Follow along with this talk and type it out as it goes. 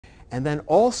And then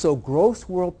also gross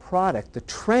world product, the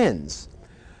trends.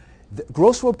 The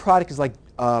gross world product is like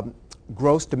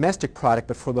gross domestic product,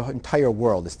 but for the entire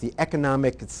world. It's the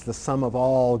economic, it's the sum of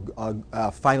all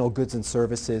final goods and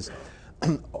services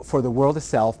for the world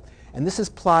itself. And this is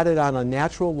plotted on a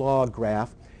natural log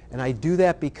graph. And I do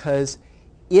that because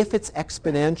if it's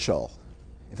exponential,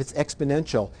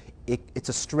 it's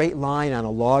a straight line on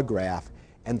a log graph,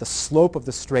 and the slope of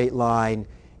the straight line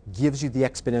gives you the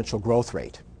exponential growth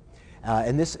rate.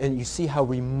 And you see how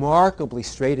remarkably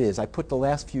straight it is. I put the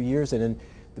last few years in, and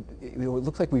it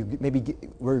looks like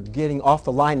we're getting off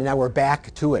the line, and now we're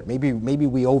back to it. Maybe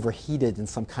we overheated in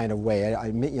some kind of way.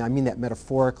 I mean that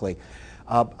metaphorically.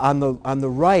 On the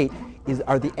right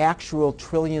are the actual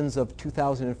trillions of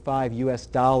 2005 U.S.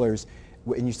 dollars,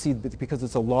 and you see because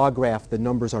it's a log graph, the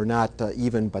numbers are not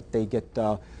even, but they get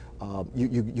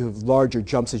you have larger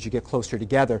jumps as you get closer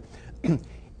together.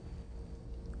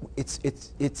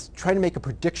 It's trying to make a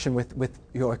prediction with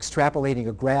extrapolating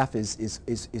a graph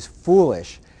is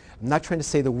foolish. I'm not trying to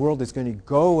say the world is going to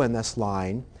go in this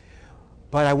line,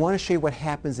 but I want to show you what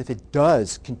happens if it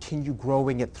does continue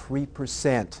growing at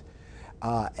 3%.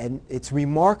 And it's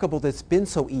remarkable that it's been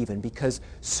so even because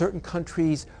certain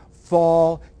countries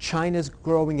fall. China's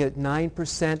growing at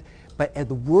 9%. But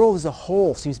the world as a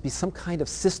whole seems to be some kind of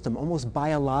system, almost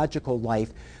biological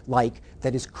life-like,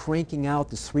 that is cranking out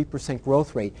this 3%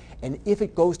 growth rate. And if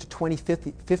it goes to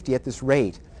 2050 at this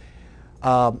rate,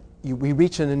 we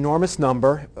reach an enormous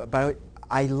number. But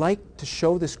I like to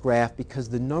show this graph because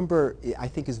the number, I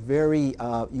think, is very,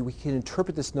 we can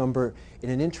interpret this number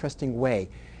in an interesting way.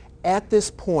 At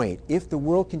this point, if the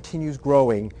world continues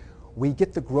growing, we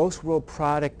get the gross world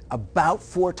product about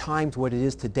 4 times what it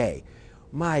is today.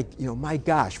 My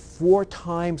gosh, 4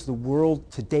 times the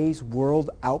today's world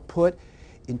output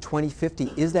in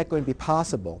 2050. Is that going to be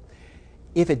possible?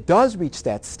 If it does reach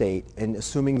that state, and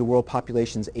assuming the world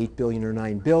population is 8 billion or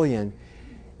 9 billion,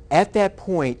 at that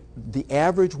point, the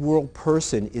average world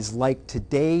person is like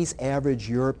today's average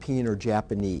European or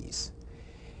Japanese.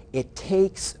 It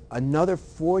takes another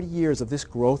 40 years of this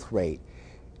growth rate,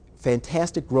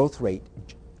 fantastic growth rate,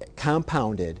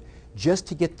 compounded, just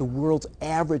to get the world's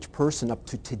average person up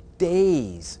to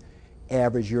today's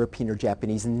average European or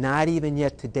Japanese, not even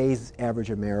yet today's average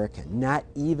American, not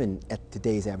even at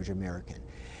today's average American.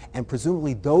 And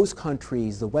presumably those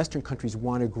countries, the Western countries,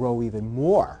 want to grow even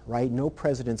more, right? No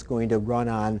president's going to run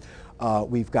on,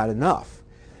 we've got enough.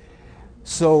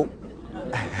 So,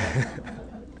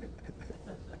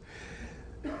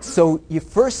 so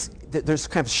there's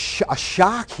kind of a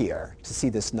shock here to see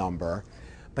this number,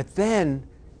 but then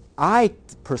I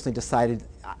personally decided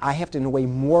I have to, in a way,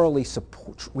 morally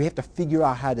support, we have to figure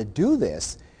out how to do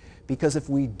this, because if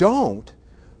we don't,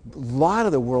 a lot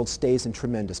of the world stays in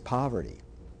tremendous poverty.